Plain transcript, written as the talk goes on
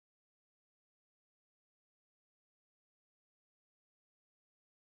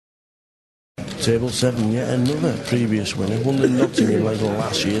Table 7, yet another previous winner. Won the Nottingham leg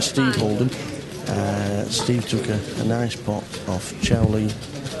last year, Steve Holden. Steve took a nice pot off Chowley,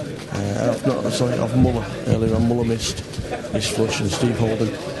 off Muller earlier on. Muller missed his flush, and Steve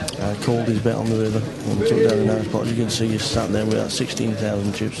Holden called his bet on the river and took down a nice pot. As you can see, he's sat there with that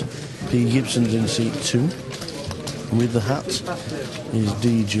 16,000 chips. P. Gibson's in seat 2. With the hat is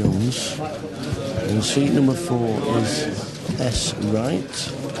D. Jones. In seat number 4 is S.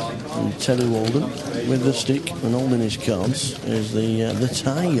 Wright. And Terry Walden with the stick and holding his cards is the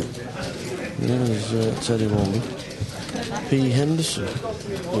Tiger. There's Terry Walden. P. Henderson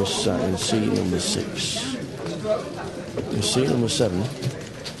was sat in seat number 6. In seat number 7,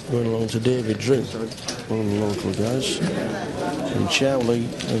 going along to David Drew, one of the local guys. And Chowley,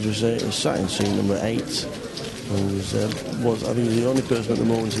 as we say, is sat in seat number 8. Who's I think the only person at the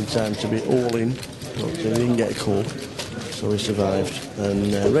moment in time to be all in, but he didn't get a call, so he survived.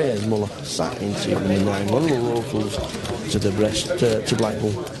 And Reyes Muller sat in seat number 9, one of the locals to the to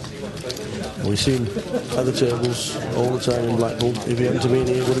Blackpool. We see him at the tables all the time in Blackpool. If he hadn't been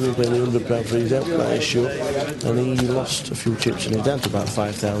here, he would have been playing the £100 freeze out, that is sure. And he lost a few chips and he's down to about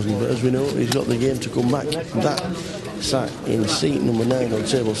 5,000. But as we know, he's got the game to come back. That sat in seat number 9 on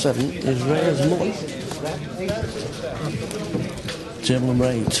table 7 is Reyes Muller. Table number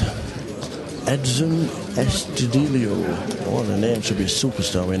 8, Edson Estudillo. Oh, the name should be a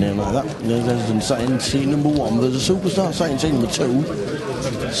superstar with a name like that. There's Edson sat in seat number 1. There's a superstar sat in seat number 2.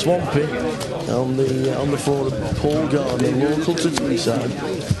 Swampy on the floor of Paul Gardner, local to Teesside.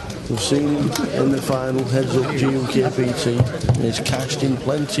 We've seen him in the final, heads up GCBPT, and he's cashed in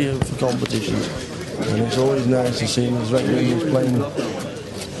plenty of competitions. And it's always nice to see him. As he's playing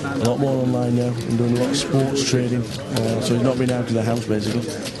a lot more online now and doing a lot of sports trading, so he's not been out of the house basically.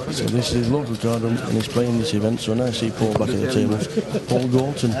 So this is his local Cardroom and he's playing this event, so now I see Paul back at the tables. Paul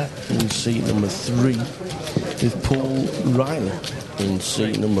Gorton in seat number 3 with Paul Riley in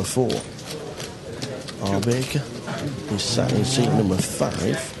seat number 4. R. Baker is sat in seat number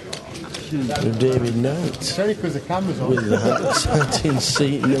 5 with David Knight with the hat sat in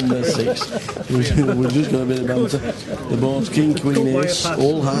seat number 6. We're just got a bit of banter. The board's King, Queen, Ace,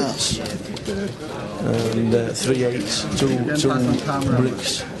 all hearts, and 3 8s, two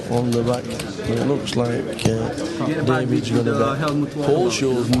bricks on the back. And it looks like David's going to bet. Paul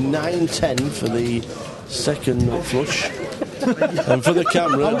shows 9-10 for the second flush. And for the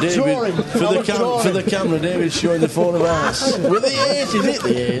camera, David's showing the 4 of hearts with the ace. He's hit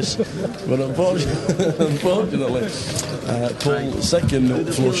the ace, but unfortunately, Paul second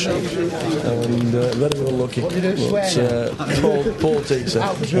flush and very unlucky. But Paul takes a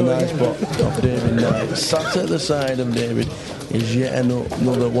nice pot off David Knight. Sat at the side of David is yet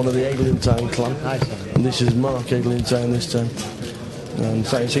another one of the Eglantine clan, and this is Mark Eglantine this time. And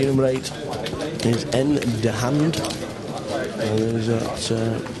seat number 8 is N. DeHand. And he's at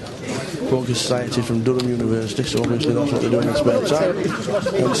Poker Society from Durham University, so obviously that's what they're doing in spare time.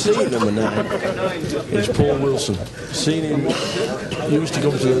 And seat number 9 is Paul Wilson. Seen him, used to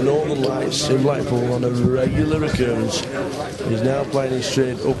come to the Northern Lights in Blackpool on a regular occurrence. He's now playing his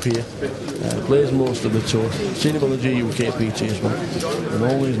trade up here, plays most of the tour. Seen him on the GCBPT as well. And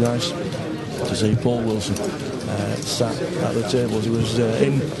always nice to see Paul Wilson sat at the tables. He was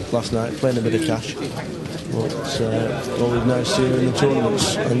in last night playing a bit of cash. But always nice seeing him in the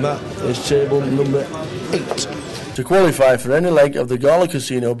tournaments. And that is table number 8. To qualify for any leg of the Gala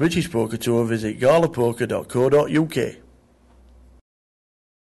Casino British Poker Tour, visit galapoker.co.uk.